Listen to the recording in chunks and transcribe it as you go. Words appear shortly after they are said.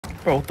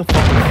Bro, what the fuck?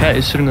 My cat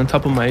is sitting on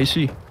top of my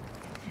AC.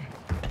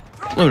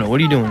 Luna, what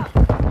are you doing? I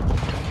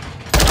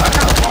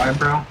gotta lie,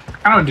 bro.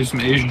 I wanna do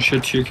some Asian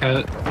shit to your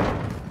cat.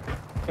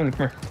 Luna,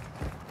 come here.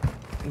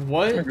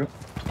 What? There you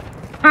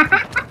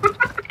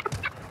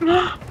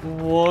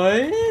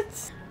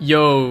What?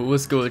 Yo,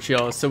 what's good with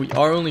y'all? So we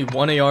are only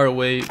 1 AR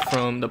away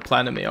from the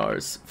Platinum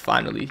ARs.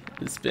 Finally,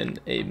 it's been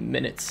a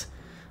minute.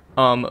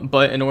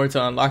 But in order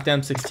to unlock the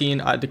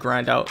M16, I had to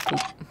grind out.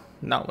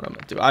 Not what I'm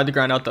gonna do. I had to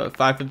grind out the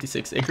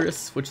 556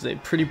 Icarus, which is a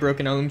pretty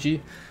broken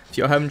LMG. If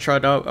y'all haven't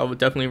tried out, I would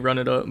definitely run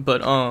it up.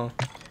 But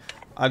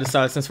I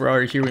decided since we're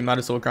already here, we might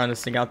as well grind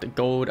this thing out to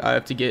gold. I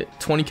have to get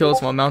 20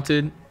 kills while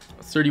mounted,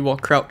 30 while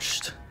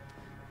crouched,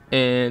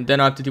 and then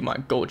I have to do my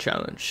gold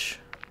challenge.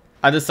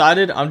 I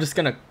decided I'm just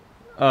gonna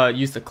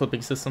use the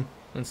clipping system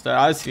instead.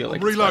 I just feel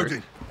like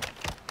reloading,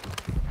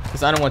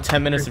 because I don't want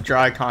 10 minutes of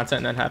dry content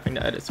and then having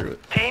to edit through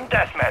it. Team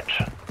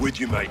deathmatch. With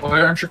you, mate. Well,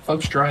 aren't your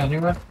clips dry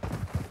anyway?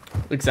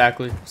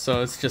 Exactly.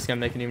 So it's just gonna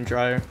make it even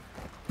drier.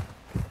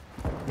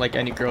 Like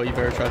any girl you've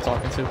ever tried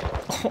talking to.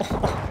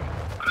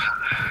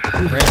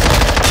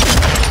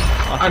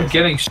 I'm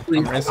getting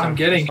sleepy. I'm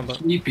getting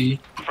sleepy.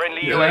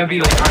 Friendly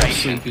UAV like I'm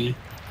sleepy.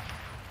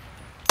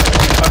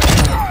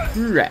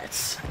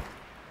 Rats.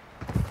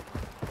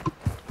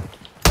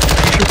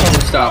 I should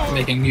probably stop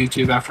making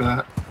YouTube after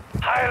that.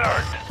 High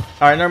alert.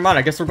 Alright, never mind.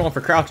 I guess we're going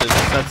for crouches.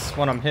 That's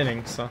what I'm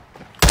hitting, so.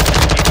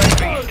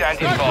 UAV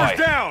standing by.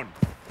 Down.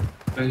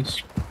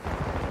 Nice.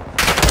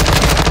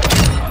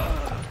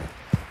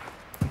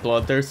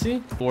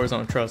 Bloodthirsty?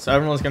 Warzone Trust.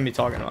 Everyone's gonna be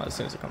talking about it as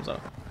soon as it comes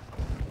out.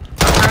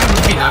 I'm trying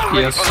to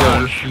be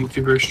FPS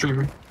YouTuber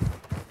streamer.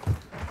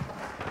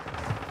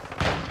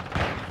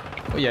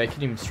 Oh yeah, I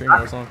could even stream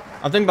Warzone.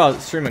 I'm thinking about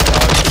streaming COD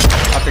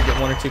after I get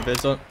 1 or 2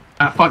 vids up.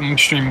 That fucking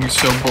streaming is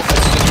so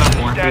it's not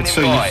boring, but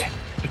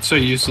it's so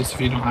useless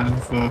if you don't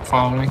have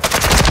following.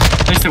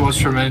 At least it was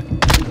for me.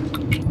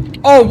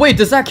 Oh wait,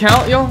 does that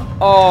count, yo?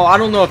 Oh, I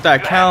don't know if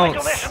that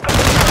counts.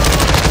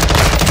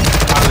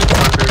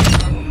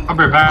 I'll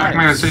be back.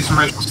 I'm gonna see some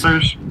racial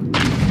slurs.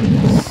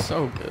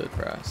 So good,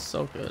 bruh.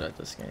 So good at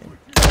this game.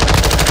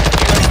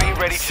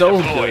 Ready So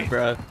to deploy. good,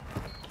 bruh.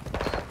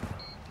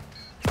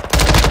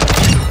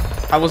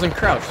 I wasn't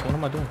crouched. What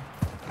am I doing?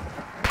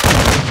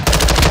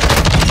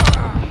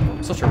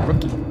 I'm such a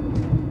rookie.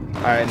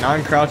 Alright,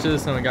 9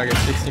 crouches, and we gotta get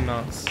 60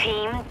 mounts.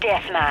 Team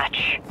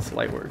deathmatch. It's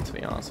light work, to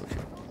be honest with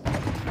you.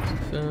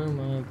 Fill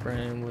my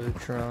brain with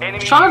trauma.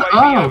 Enemy Shut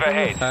UAV up!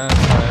 overhead.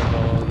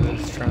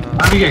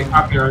 I'm getting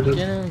copyrighted.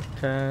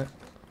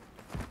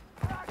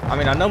 I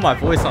mean, I know my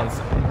voice sounds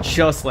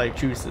just like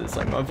Juice's.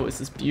 Like, my voice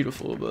is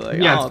beautiful, but like,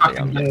 Yeah, I don't think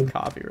I'm getting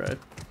copyright.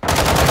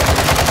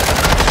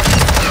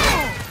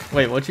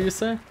 Wait, what'd you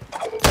say? Yeah,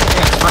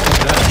 it's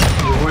fucking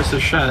dead. Your voice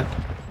is shit.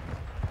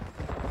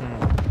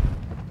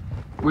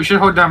 We should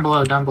hold down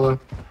below, down below.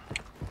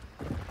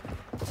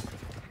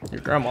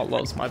 Your grandma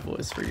loves my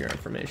voice, for your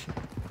information.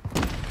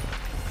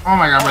 Oh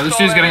my god, bro, this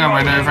dude's getting on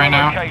my nerve right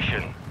now.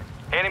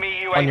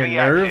 Enemy UAV On your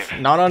nerve? active.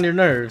 Not on your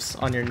nerves.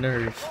 On your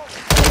nerve.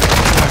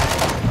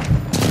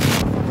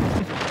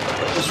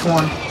 Just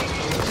one.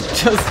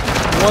 Just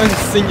one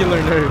singular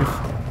nerve.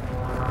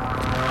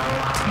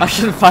 I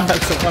shouldn't find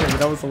that so funny, but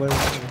that was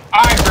hilarious.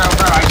 Alright, bro,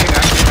 I get it.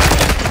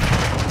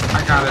 I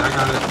got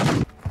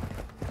it.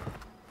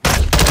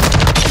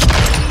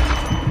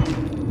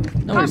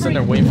 No, you're sitting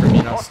there waiting for me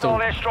and I was still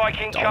Hostile airstrike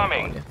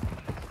incoming. on you.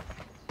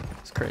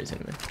 It's crazy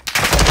to me.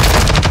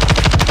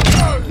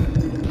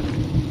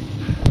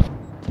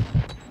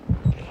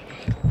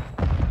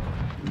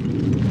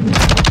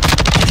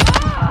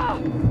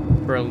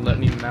 Bro, let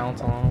me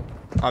mount on.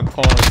 I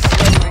paused.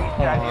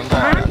 Hold on,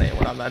 that ain't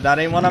what I'm at. That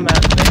ain't what I'm at.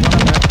 That ain't what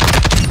I'm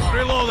at.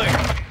 Reloading.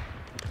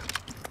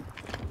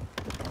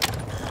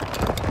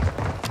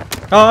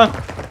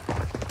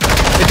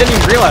 It didn't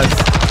even realize.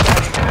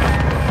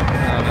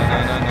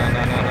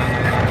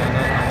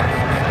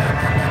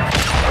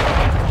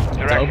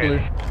 Double blue.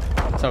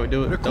 That's how we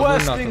do it.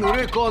 Requesting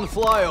recon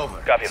flyover.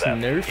 Copy that.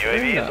 Nerf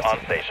UAV is nothing. on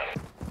station.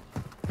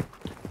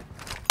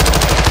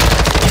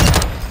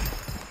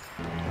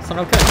 It's not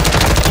okay.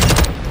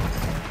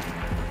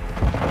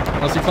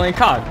 Unless you're playing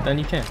COD, then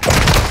you can.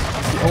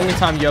 It's the only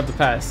time you have the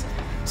pass.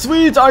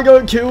 Sweet, I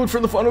got killed for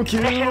the final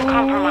kill. Mission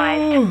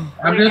compromised.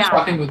 I'm just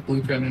fucking with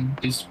Blueprint and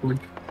Discord.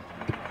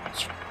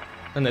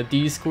 And the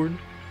D scored.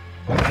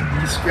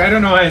 I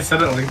don't know why I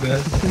said it like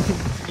that.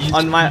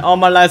 on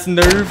my last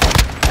nerve.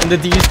 And the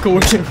D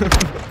scored.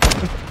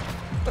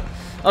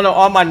 Oh no,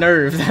 on my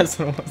nerve. That's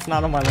what it was.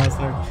 Not on my last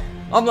nerve.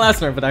 On my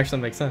last nerve, but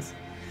actually makes sense.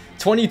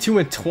 22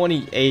 and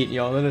 28,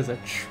 y'all. That is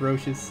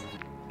atrocious.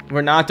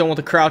 We're not done with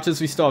the crouches.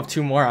 We still have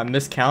 2 more. I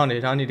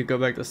miscounted. I need to go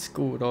back to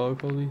school,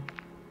 dog. Holy.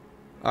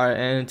 Alright,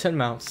 and 10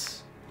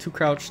 mounts. 2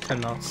 crouch,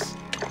 10 mounts.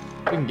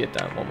 We can get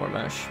that. 1 more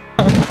mesh.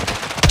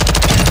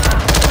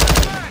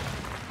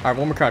 Alright,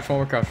 1 more crouch, 1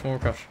 more crouch, 1 more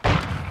crouch.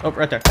 Oh,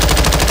 right there.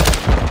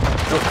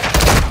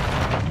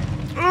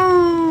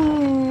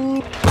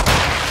 Oh.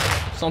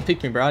 Just don't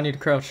peek me, bro. I need to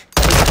crouch.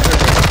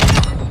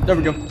 There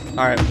we go.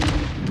 Alright.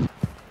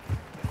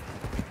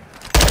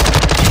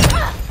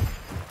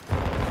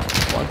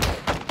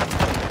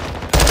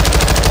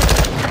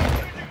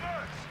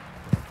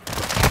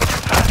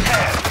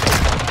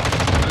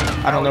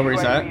 I don't know where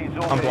he's at.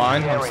 I'm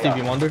blind. I'm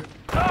Stevie Wonder.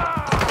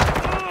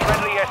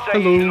 Friendly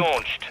SAE Hello.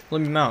 launched.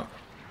 Let me mount.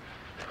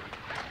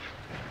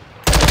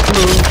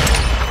 Hello.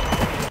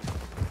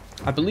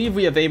 I believe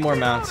we have 8 more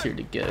mounts here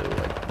to go.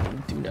 I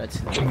do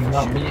not know.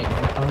 Not me.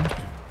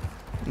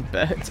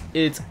 Bet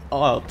it's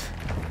up.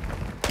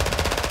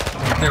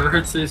 Never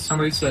heard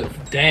somebody say,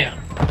 damn.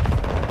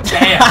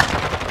 Damn.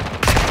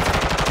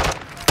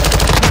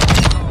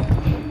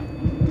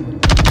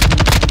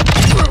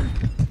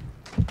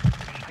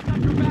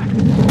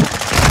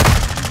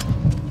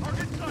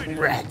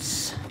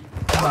 Rats.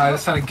 I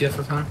just had a gif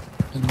of him.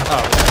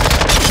 Oh.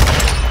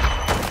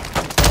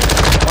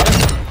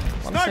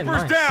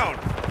 Sniper's down!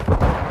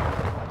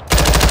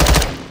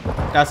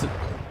 That's it.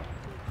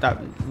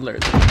 That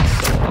literally is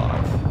so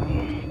off.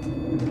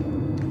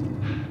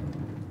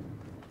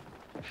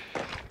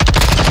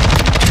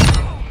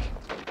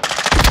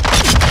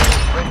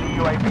 Friendly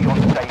UAV on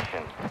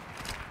station.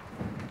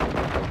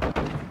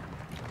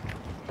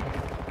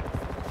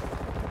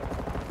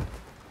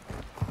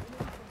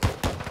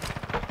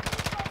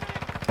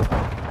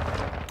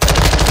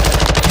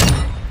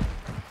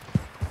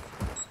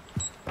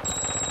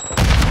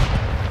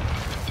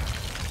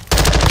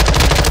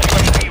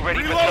 UAV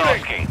ready for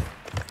tasking.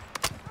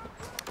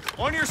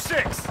 On your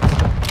 6!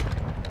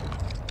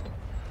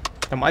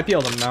 I might be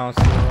able to mouse,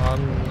 so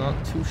I'm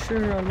not too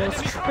sure on this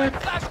trick.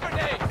 Flash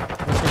grenade! I'm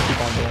just gonna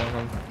keep on doing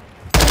them.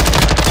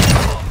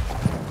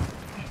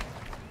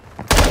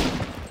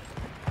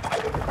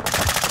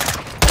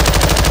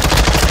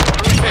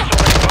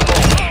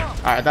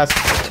 Alright, that's.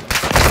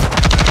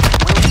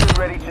 Wilson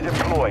ready to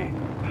deploy.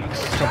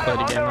 Don't play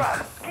the game now.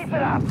 Keep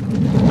it up.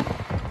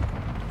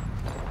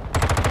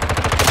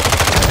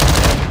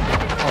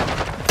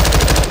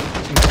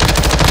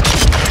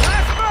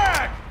 Last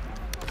mag!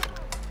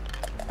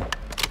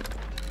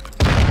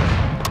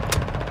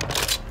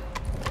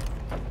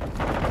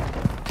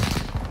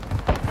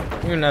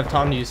 We don't even have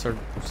time to use our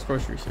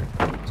groceries here.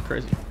 It's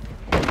crazy.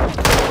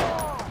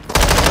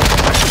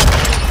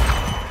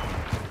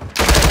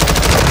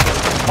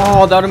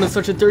 Oh, that would have been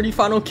such a dirty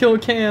final kill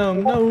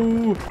cam.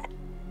 No.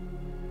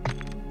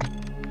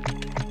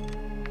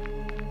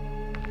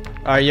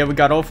 Alright, yeah, we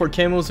got all 4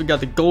 camos. We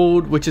got the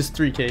gold, which is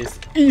 3Ks.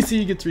 Easy,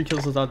 you get 3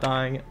 kills without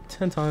dying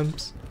 10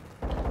 times.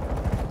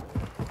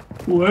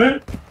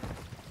 What?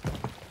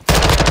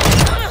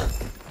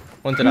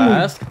 What did I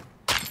ask?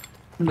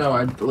 No,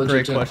 I legit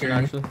Great didn't question, hear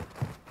you. actually.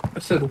 I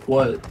said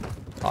what?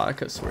 Oh, I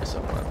could swear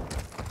somewhere.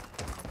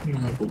 No,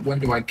 but when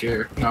do I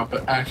care? No,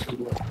 but actually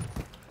what?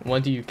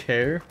 When do you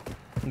care?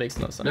 Makes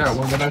no sense. Yeah,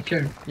 when would I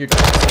care? You're dumb.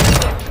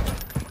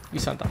 You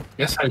sound dumb.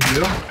 Yes, I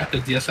do. I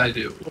said yes, I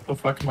do. What the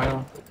fuck am I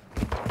on?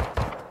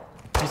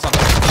 You sound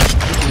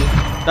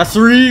dumb. That's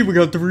 3! We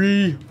got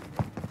 3!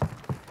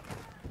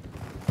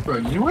 Bro,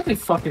 you know what they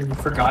fucking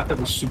forgot that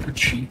was super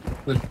cheap?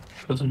 That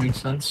doesn't make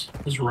sense?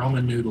 Is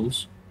ramen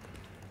noodles.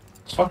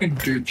 It's fucking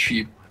dirt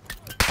cheap.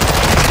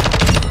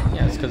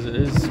 Yeah, it's because it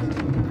is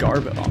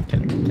garbage. Oh, I'm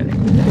kidding.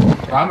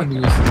 Ramen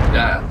noodles is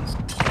gas.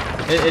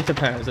 It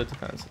depends. It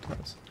depends.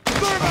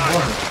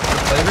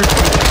 Flavor?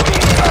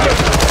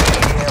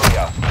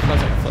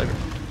 Depends on the flavor.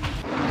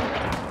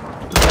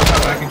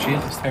 Mac and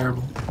cheese is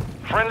terrible.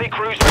 Friendly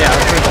cruise. Yeah,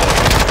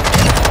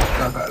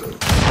 Not bad.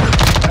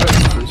 That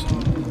was first.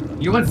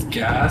 You know what's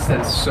gas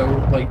that's so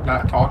like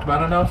not talked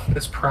about enough?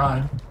 It's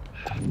Prime.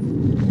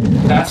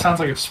 That sounds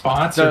like a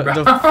sponsor, bro.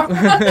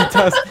 it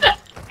does.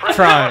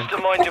 Prime.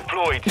 Mastermind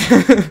deployed.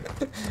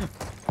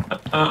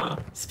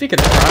 Speaking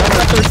of Prime,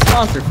 that's our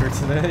sponsor for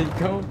today.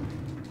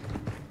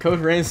 Code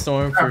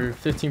Rainstorm for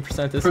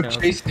 15%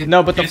 discount.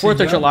 No, but the 4th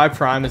of July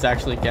Prime is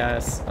actually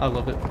gas. I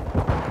love it.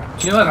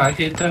 You know what I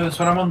hate though? Is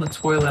when I'm on the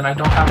toilet and I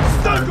don't have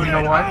a phone. You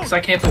know why? Because I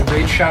can't play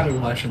Raid Shadow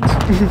Legends.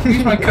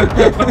 Use my code.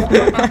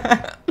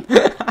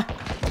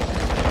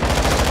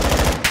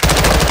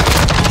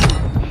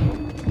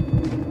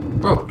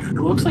 Bro, it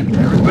looks like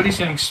everybody's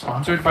getting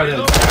sponsored by the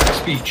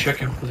Baxby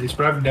chicken place,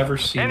 but I've never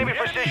seen Enemy it.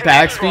 precision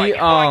Baxby, airstrike.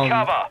 Find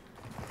cover.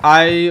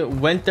 I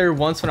went there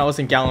once when I was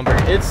in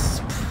Gallenberg.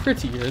 It's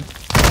pretty good.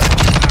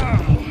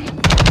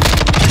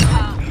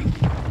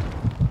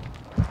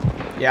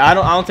 Yeah, I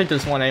don't think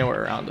there's one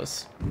anywhere around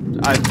us.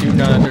 I do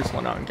know that there's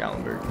one out in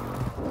Gallenberg.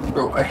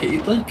 Bro, I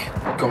hate like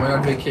going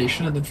on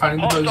vacation and then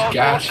finding the most Hostiles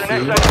gas launched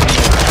an food.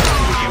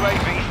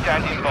 UAV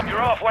standing by. You're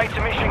halfway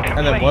to mission complete.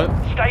 And then what?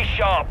 Stay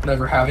sharp.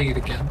 Never having it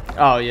again.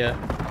 Oh yeah,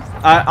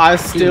 I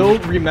still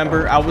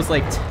remember I was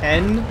like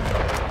 10,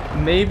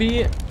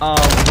 maybe.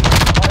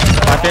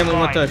 My family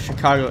went to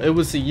Chicago. It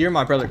was the year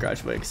my brother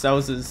graduated, because that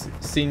was his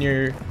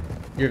senior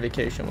year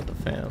vacation with the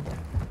fam,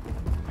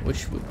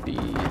 which would be.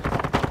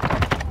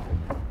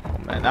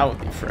 Man, that would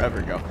be forever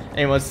ago.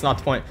 Anyway, it's not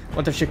the point.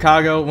 Went to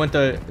Chicago, went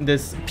to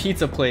this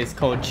pizza place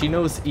called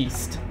Gino's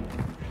East.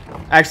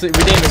 Actually,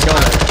 we didn't even go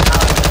there.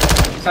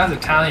 Sounds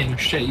Italian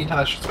as shit. You know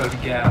that shit's supposed to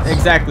be gas.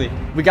 Exactly.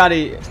 We got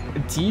a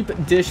deep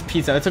dish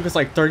pizza. It took us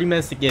like 30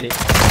 minutes to get it.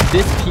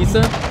 This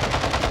pizza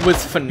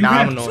was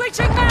phenomenal. Got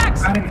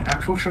an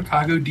actual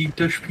Chicago deep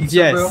dish pizza,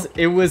 Yes, bro.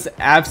 it was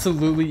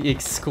absolutely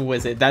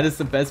exquisite. That is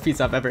the best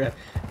pizza I've ever had.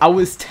 I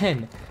was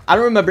 10. I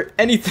don't remember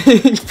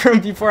anything from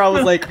before I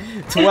was like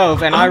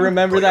 12, and I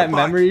remember that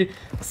memory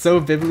so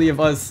vividly of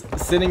us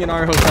sitting in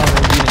our hotel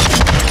room eating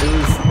it. It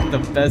was the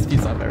best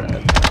pizza I've ever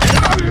had.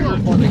 I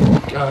remember going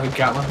to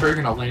Gatlinburg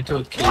in Atlanta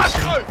with Casey.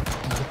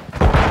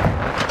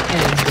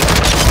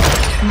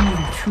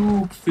 And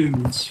two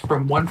foods,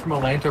 one from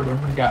Atlanta, one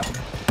from Gatlin.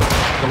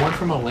 The one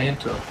from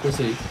Atlanta was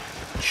a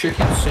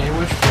chicken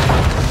sandwich for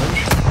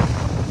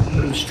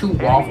lunch. It was 2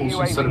 waffles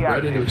instead of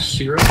bread, and it was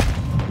syrup.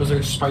 Those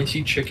are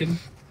spicy chicken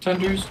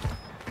tenders.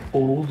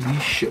 Holy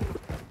shit.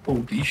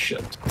 Holy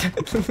shit.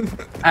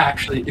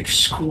 Actually,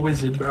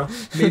 exquisite, bro.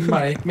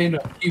 Made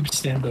a huge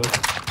stand up.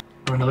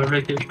 For another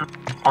vacation,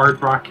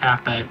 Hard Rock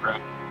Cafe, bro.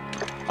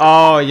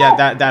 Oh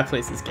yeah, that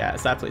place is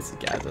gas. That place is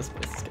gas. This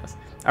place is gas.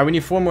 Alright, we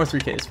need 4 more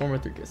 3Ks. 4 more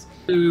 3Ks.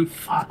 Dude,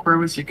 fuck, where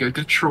was it go?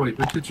 Detroit.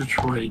 Went to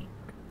Detroit.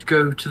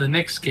 Go to the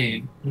Knicks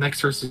game.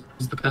 Next versus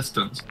the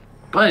Pistons.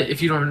 But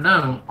if you don't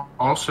know,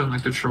 also in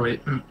like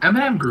Detroit,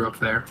 Eminem grew up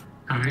there.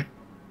 Alright?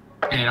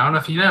 And I don't know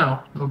if you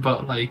know,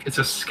 but like it's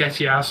a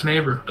sketchy ass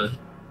neighborhood.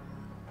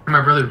 And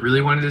my brother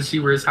really wanted to see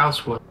where his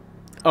house was.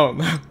 Oh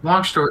no.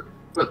 Long story,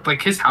 but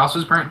like his house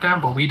was burnt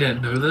down, but we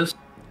didn't know this.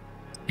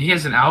 He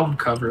has an album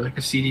cover, like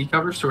a CD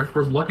cover, so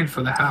we're looking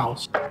for the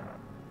house.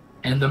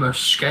 And the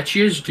most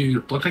sketchiest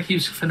dude looked like he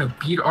was finna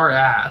beat our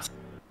ass.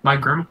 My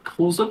grandma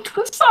pulls up to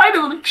the side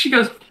of him. She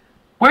goes,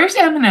 "Where's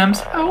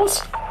Eminem's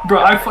house?"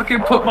 Bro, I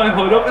fucking put my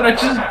hood up and I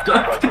just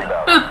ducked in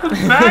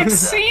the back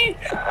seat.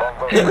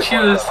 And he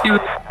was,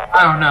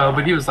 I don't know,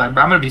 but he was like, "I'm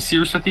gonna be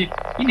serious with you.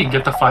 You need to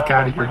get the fuck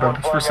out of here, bro,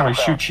 before somebody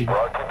shoots you."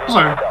 I was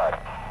like,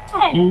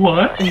 "Oh,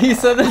 what?" He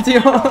said that to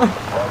you?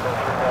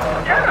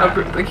 Yeah,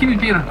 bro, like he was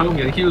being a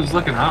homie. Like he was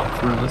looking out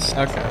for us.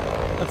 Okay,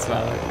 that's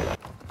valid.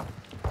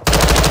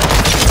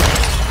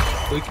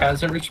 Luke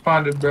hasn't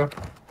responded, bro.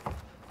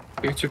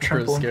 It's your I'm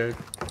triple. scared.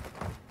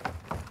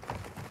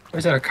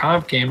 He's at a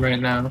comp game right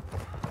now.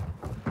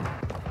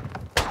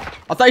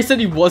 I thought he said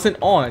he wasn't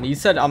on. He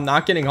said I'm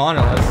not getting on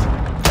unless.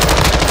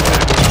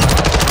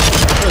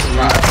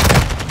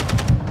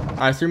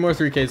 Alright, 3 more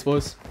 3Ks,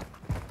 boys.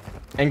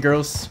 And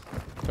girls.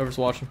 Whoever's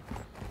watching.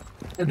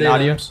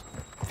 Nadia,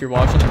 if you're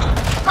watching,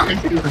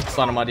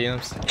 slide on my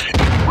DMs.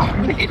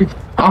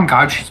 Oh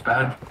god, she's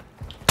bad.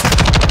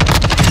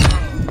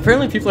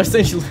 Apparently people are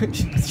saying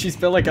she's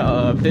built like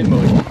a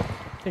Bitmoji.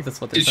 I think that's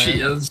what they're saying.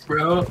 She is,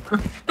 bro.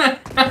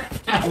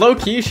 Low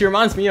key, she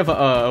reminds me of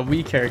a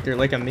Wii character,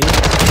 like a me.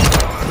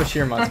 That's what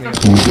she reminds me of.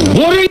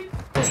 What?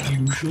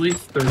 Usually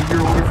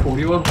 30-year-old or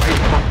 40-year-old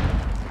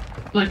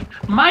like,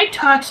 my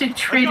toxic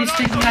trait is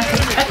thinking I can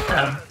pet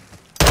them.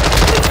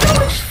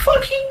 No, it's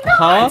fucking not.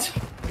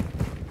 Huh?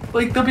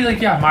 Like, they'll be like,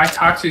 yeah, my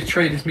toxic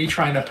trait is me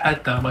trying to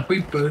pet them. Like,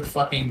 we both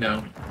fucking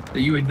know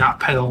that you would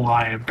not pet a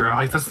lion, bro.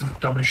 Like, that's the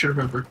dumbest shit I've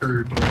ever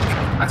heard.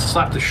 I'd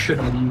slap the shit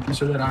out of you if you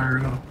said that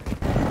IRL.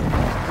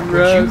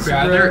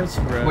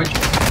 Would you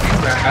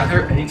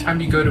rather, anytime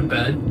you go to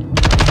bed,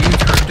 you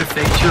turn to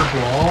face your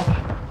wall,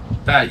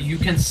 that you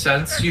can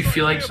sense you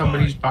feel like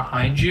somebody's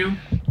behind you?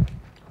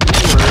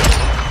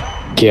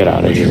 Or Get out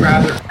of would you here.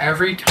 rather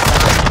every time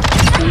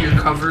you pull your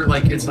cover,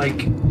 like it's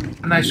like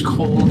a nice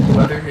cold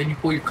weather, and you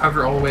pull your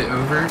cover all the way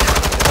over,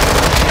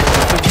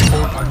 it's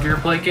cold under your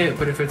blanket,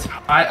 but if it's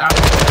hot out,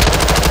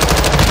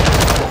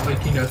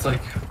 like, you know, it's like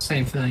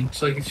same thing.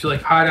 So like if you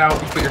like hot out,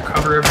 you put your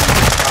cover over,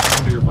 it's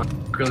under your blanket.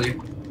 Really,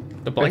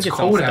 The blanket it's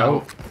cold sounds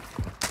out. dope.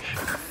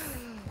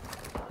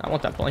 I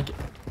want that blanket.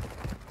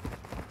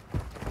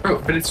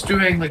 Bro, but it's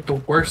doing like the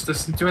worst.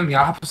 This is doing the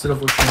opposite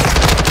of what you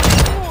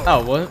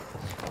Oh, what?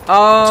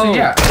 Oh. So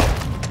yeah,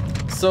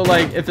 So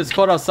like, if it's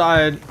cold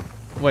outside,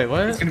 wait,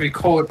 what? it's gonna be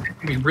cold. It's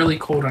gonna be really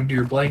cold under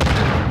your blanket.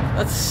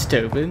 That's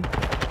stupid.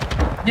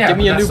 Yeah, Give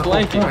me a but new that's the whole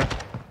blanket. point.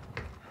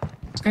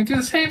 It's gonna do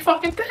the same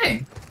fucking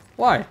thing.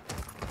 Why?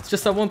 It's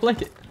just that one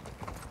blanket.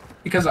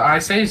 Because I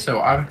say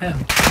so. I'm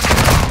him.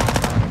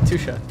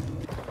 Touche.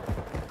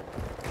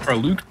 Bro,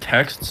 Luke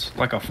texts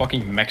like a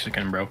fucking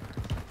Mexican, bro.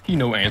 He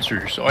no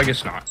answers, so I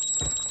guess not.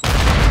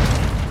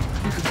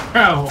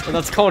 Bro, Well,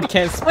 that's called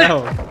can't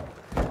spell.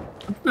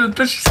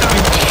 that's just like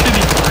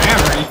shitty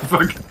grammar. You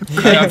fucking.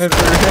 Yeah,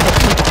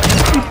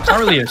 It's not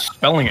really a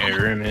spelling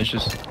error, I mean, it's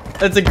just...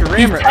 That's a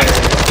grammar error.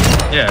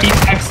 Yeah.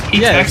 He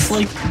Yes. texts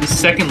like his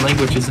second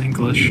language is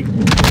English.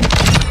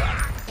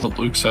 What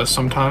Luke says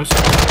sometimes.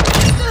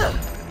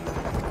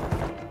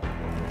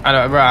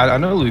 I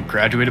know Luke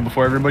graduated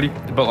before everybody,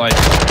 but like...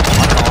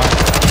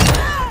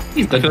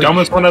 He's the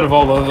dumbest one out of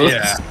all of us.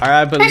 Yeah. Alright,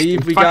 I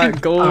believe we Fucking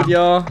got gold, dumb.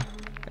 y'all.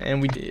 And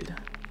we did.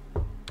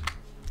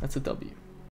 That's a W.